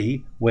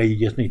C, where you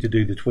just need to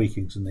do the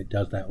tweakings, and it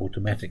does that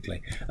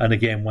automatically. And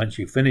again, once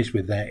you finish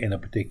with that in a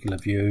particular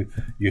view,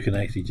 you can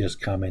actually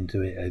just come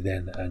into it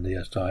then and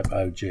just type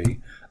OG.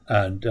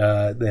 And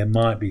there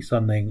might be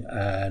something,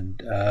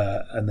 and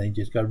then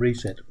just go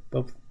reset.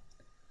 Boom.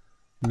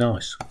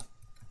 Nice.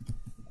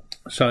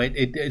 So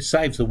it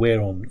saves the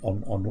wear on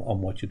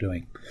what you're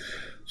doing.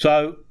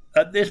 So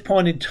at this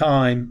point in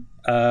time,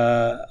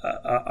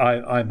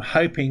 I'm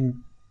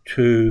hoping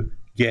to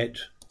get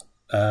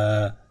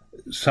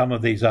some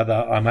of these other.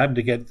 I'm hoping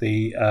to get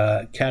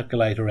the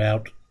calculator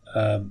out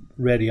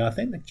ready. I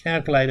think the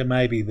calculator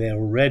may be there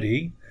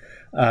already.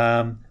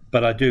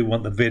 But I do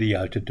want the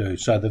video to do.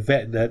 So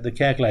the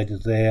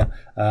calculator's there.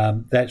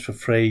 That's for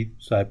free,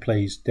 so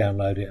please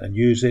download it and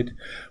use it.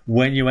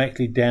 When you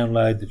actually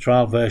download the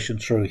trial version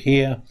through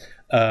here,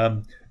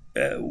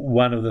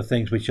 one of the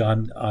things which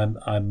I'm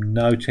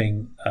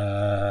noting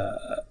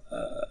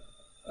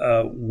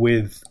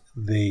with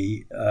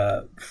the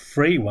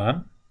free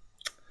one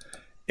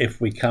if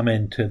we come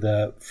into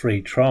the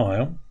free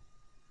trial,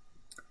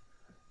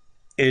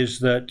 is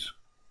that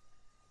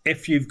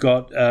if you've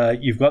got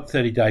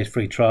 30 days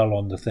free trial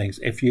on the things,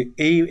 if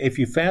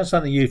you found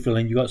something useful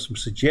and you've got some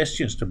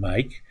suggestions to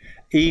make,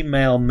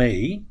 email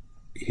me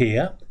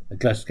here.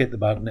 Let's get the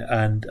button,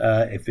 and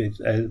if it's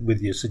with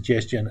your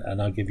suggestion,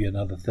 and I'll give you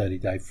another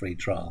 30-day free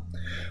trial.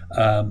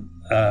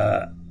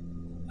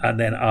 And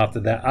then after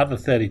that other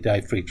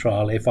 30-day free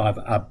trial, if I've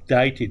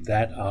updated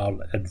that, I'll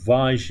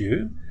advise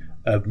you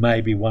of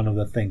maybe one of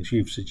the things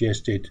you've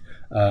suggested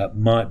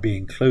might be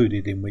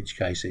included, in which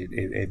case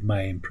it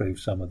may improve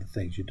some of the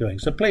things you're doing.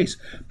 So please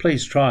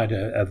try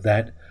of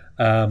that.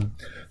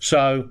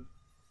 So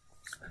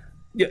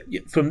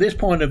from this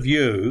point of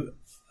view,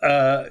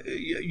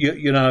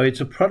 you know, it's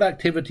a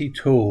productivity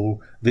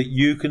tool that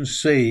you can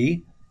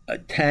see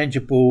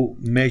tangible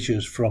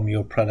measures from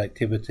your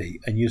productivity.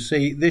 And you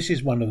see, this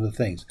is one of the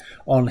things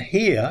on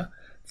here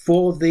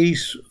for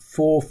these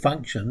 4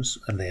 functions,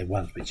 and they're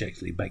ones which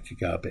actually make you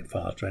go a bit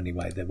faster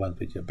anyway. They're ones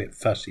which are a bit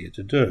fussier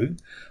to do,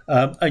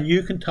 and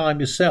you can time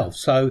yourself.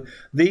 So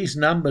these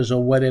numbers,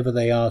 or whatever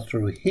they are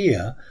through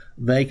here,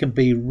 they can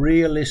be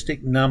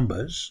realistic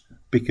numbers,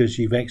 because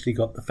you've actually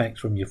got the facts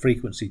from your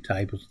frequency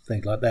tables and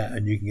things like that,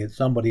 and you can get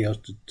somebody else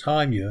to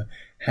time you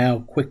how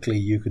quickly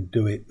you can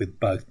do it with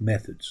both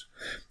methods.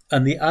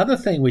 And the other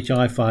thing which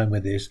I find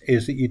with this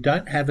is that you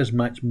don't have as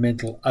much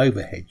mental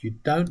overhead. You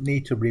don't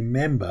need to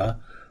remember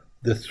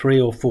the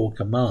 3 or 4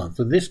 commands.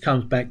 And this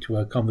comes back to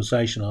a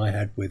conversation I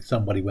had with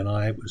somebody when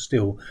I was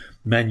still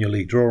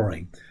manually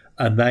drawing,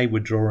 and they were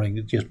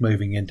drawing, just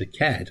moving into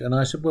CAD. And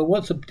I said, well,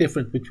 what's the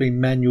difference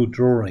between manual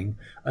drawing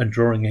and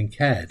drawing in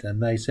CAD?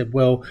 And they said,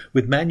 well,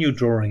 with manual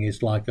drawing,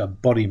 it's like a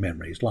body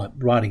memory. It's like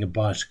riding a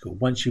bicycle.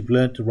 Once you've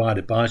learned to ride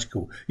a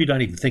bicycle, you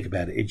don't even think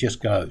about it. It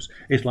just goes.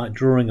 It's like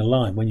drawing a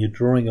line. When you're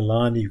drawing a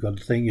line, you've got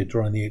a thing, you're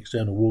drawing the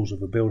external walls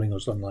of a building or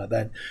something like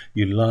that.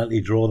 You lightly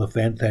draw the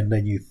fence, and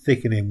then you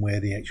thicken in where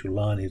the actual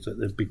line is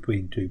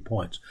between 2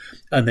 points.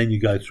 And then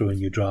you go through and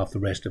you draft the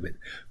rest of it.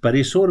 But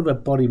it's sort of a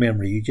body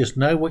memory. You just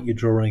know what you're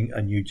drawing,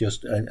 and you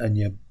just and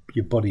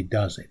your body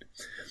does it.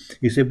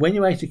 You said when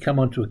you actually come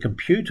onto a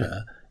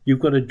computer, you've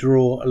got to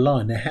draw a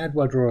line. Now, how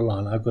do I draw a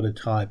line? I've got to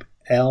type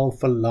L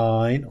for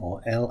line,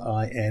 or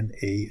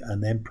L-I-N-E,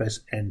 and then press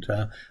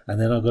enter,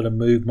 and then I've got to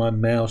move my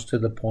mouse to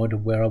the point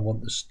of where I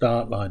want the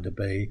start line to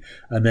be.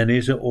 And then,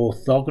 is it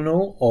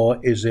orthogonal, or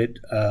is it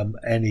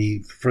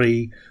any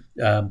free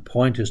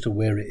point as to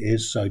where it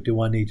is? So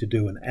do I need to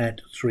do an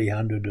at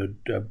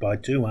 300 by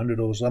 200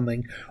 or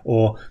something?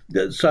 Or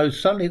so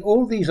suddenly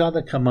all these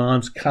other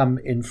commands come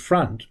in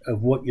front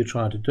of what you're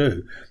trying to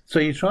do. So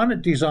you're trying to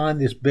design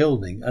this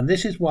building, and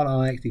this is what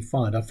I actually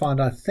find.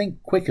 I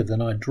think quicker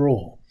than I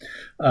draw.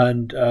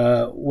 And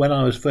when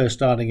I was first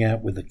starting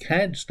out with the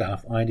CAD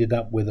stuff, I ended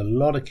up with a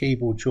lot of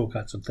keyboard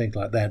shortcuts and things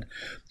like that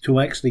to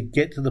actually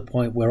get to the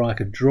point where I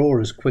could draw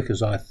as quick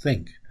as I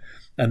think.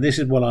 And this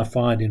is what I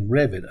find in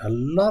Revit. A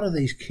lot of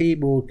these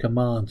keyboard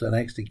commands are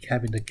actually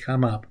having to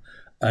come up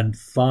and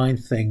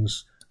find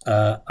things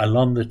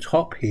along the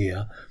top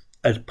here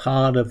as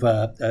part of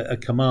a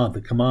command.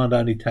 The command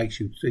only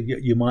takes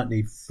you might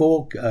need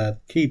 4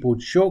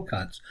 keyboard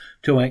shortcuts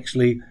to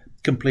actually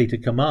complete a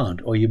command,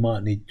 or you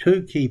might need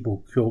 2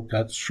 keyboard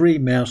shortcuts, 3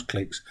 mouse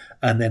clicks,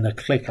 and then a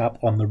click up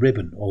on the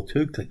ribbon, or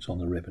 2 clicks on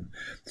the ribbon.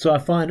 So I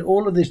find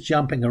all of this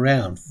jumping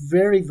around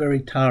very, very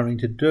tiring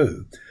to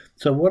do.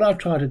 So what I've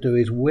tried to do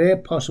is, where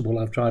possible,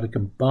 I've tried to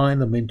combine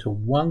them into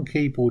one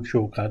keyboard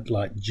shortcut,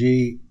 like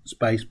G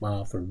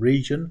spacebar for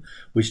region,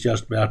 which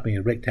just allows me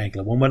a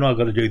rectangular one when I've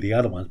got to do the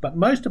other ones. But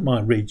most of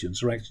my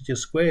regions are actually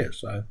just squares,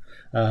 so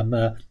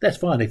that's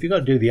fine. If you've got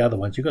to do the other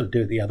ones, you've got to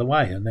do it the other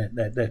way, and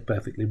that's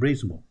perfectly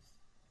reasonable.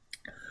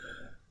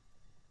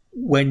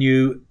 When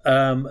you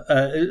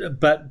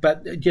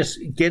but just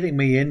getting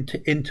me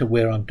into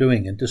where I'm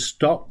doing, and to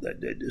stop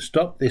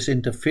this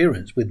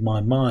interference with my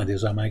mind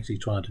as I'm actually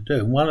trying to do.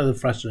 And one of the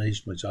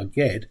frustrations which I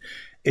get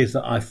is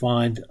that I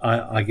find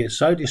I get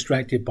so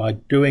distracted by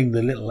doing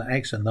the little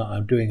action that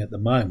I'm doing at the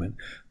moment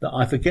that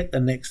I forget the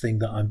next thing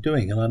that I'm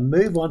doing, and I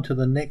move on to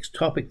the next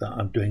topic that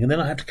I'm doing, and then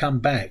I have to come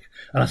back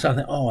and I start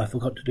thinking, oh, I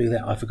forgot to do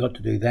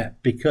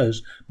that,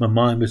 because my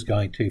mind was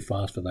going too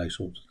fast for those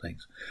sorts of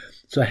things.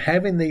 So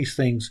having these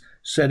things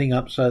setting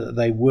up so that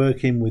they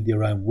work in with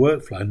your own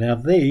workflow. Now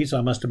these, I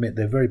must admit,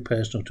 they're very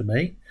personal to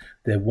me.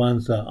 They're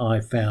ones that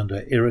I found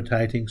are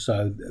irritating,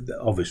 so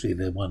obviously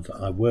they're ones that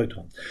I worked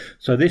on.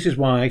 So this is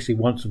why I actually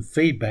want some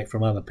feedback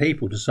from other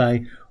people to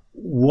say,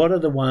 what are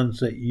the ones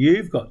that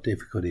you've got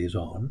difficulties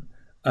on?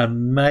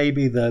 And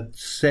maybe the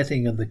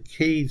setting of the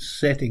key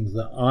settings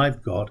that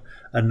I've got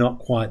are not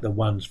quite the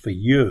ones for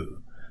you.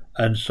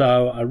 And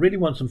so I really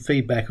want some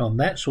feedback on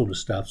that sort of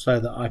stuff so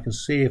that I can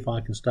see if I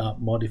can start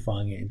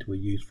modifying it into a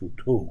useful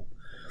tool.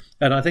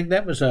 And I think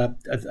that was a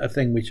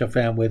thing which I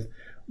found with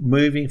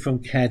moving from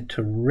CAD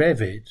to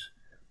Revit.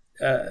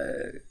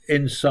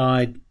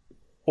 Inside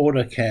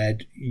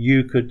AutoCAD,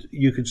 you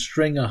could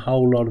string a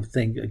whole lot of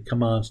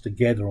commands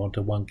together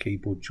onto one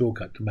keyboard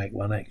shortcut to make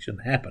one action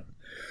happen.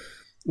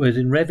 whereas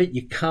in Revit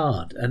you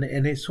can't, and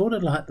it's sort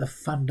of like the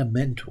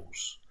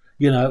fundamentals.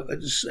 You know,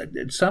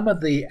 some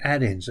of the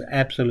add-ins are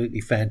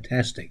absolutely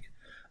fantastic,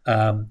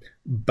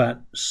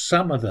 but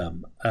some of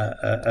them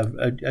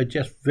are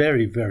just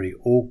very, very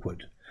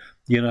awkward.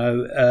 You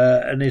know,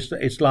 and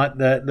it's like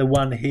the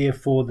one here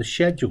for the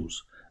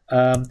schedules.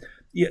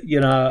 You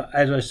know,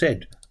 as I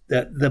said,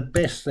 the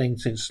best thing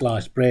since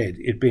sliced bread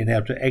is being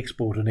able to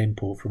export and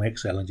import from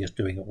Excel and just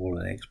doing it all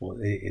in export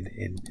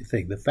in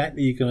thing. The fact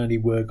that you can only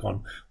work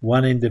on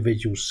one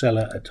individual cell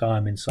at a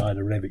time inside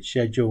a Revit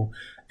schedule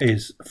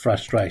is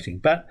frustrating.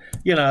 But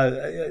you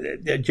know,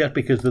 just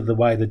because of the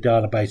way the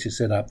database is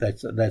set up,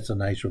 that's the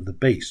nature of the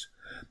beast.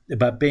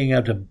 But being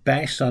able to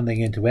bash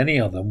something into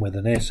any of them with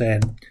an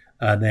SN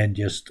and then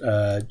just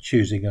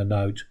choosing a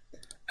note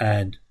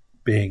and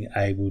being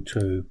able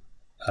to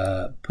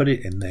put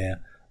it in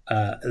there,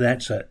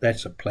 that's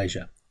a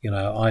pleasure. You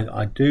know,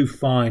 I do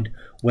find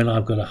when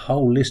I've got a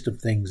whole list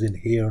of things in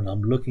here and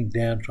I'm looking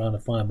down trying to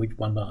find which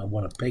one that I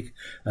want to pick,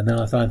 and then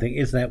I think,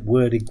 is that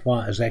wording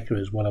quite as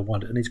accurate as what I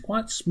want? And it's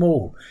quite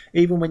small.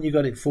 Even when you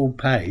got it full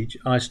page,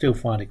 I still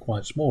find it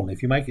quite small.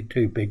 If you make it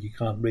too big, you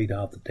can't read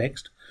half the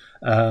text.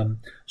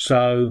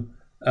 So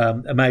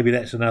maybe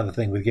that's another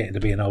thing with getting to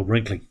be an old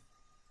wrinkly.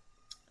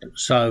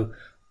 So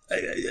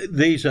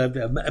these are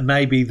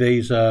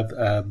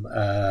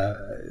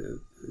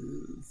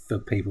for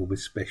people with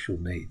special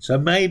needs. So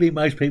maybe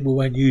most people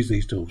won't use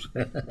these tools.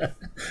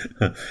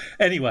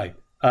 Anyway,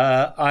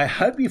 I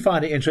hope you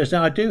find it interesting.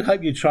 I do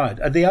hope you try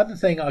it. The other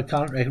thing I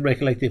can't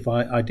recollect if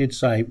I did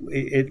say,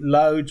 it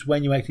loads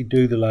when you actually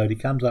do the load. It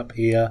comes up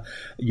here.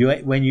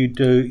 When you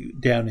do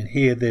down in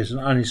here, there's an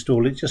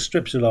uninstall. It just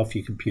strips it off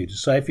your computer.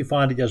 So if you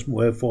find it doesn't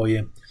work for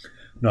you,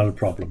 not a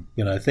problem.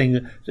 You know,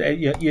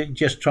 you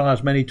just try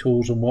as many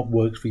tools and what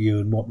works for you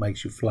and what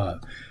makes you flow.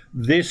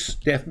 This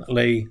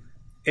definitely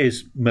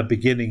is my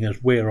beginning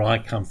as where I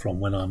come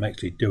from when I'm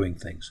actually doing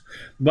things.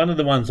 One of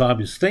the ones I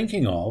was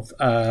thinking of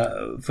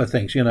for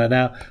things, you know,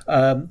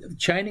 now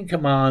chaining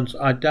commands,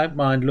 I don't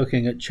mind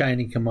looking at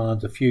chaining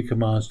commands, a few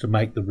commands to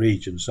make the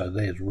region. So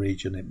there's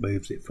region, it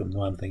moves it from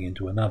one thing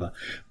into another.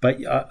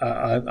 But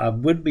I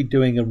wouldn't be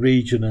doing a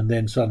region and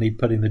then suddenly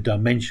putting the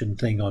dimension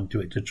thing onto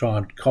it to try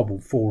and cobble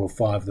 4 or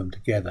 5 of them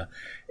together.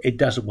 It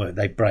doesn't work.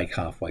 They break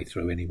halfway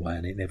through anyway,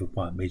 and it never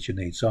quite meets your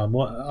needs. So I'm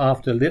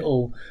after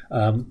little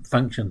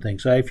function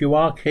things. So if you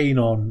are keen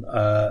on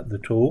the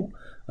tool,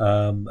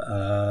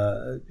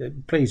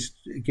 please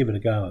give it a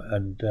go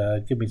and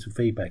give me some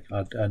feedback.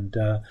 And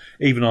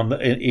even on the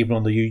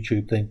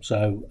YouTube thing.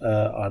 So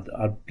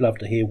I'd love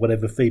to hear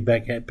whatever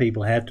feedback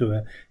people had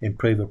to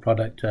improve a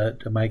product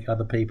to make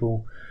other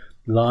people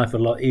life a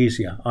lot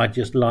easier. I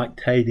just like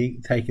taking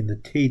the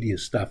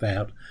tedious stuff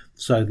out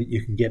so that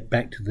you can get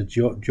back to the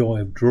joy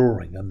of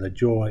drawing and the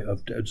joy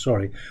of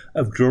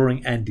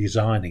drawing and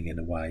designing in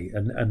a way,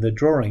 and the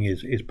drawing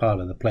is part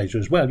of the pleasure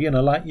as well. You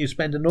know, like you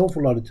spend an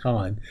awful lot of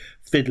time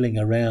fiddling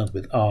around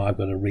with, I've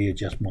got to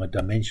readjust my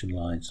dimension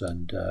lines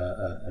and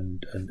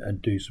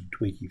do some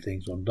tweaky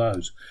things on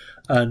those,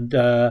 and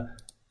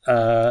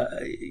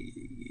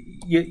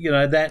you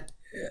know that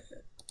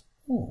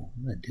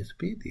that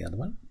disappeared, the other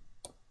one.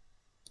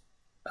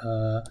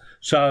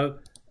 So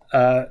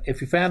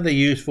if you found these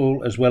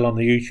useful as well on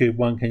the YouTube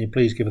one, can you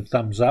please give a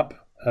thumbs up?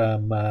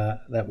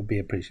 That would be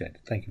appreciated.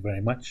 Thank you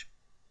very much.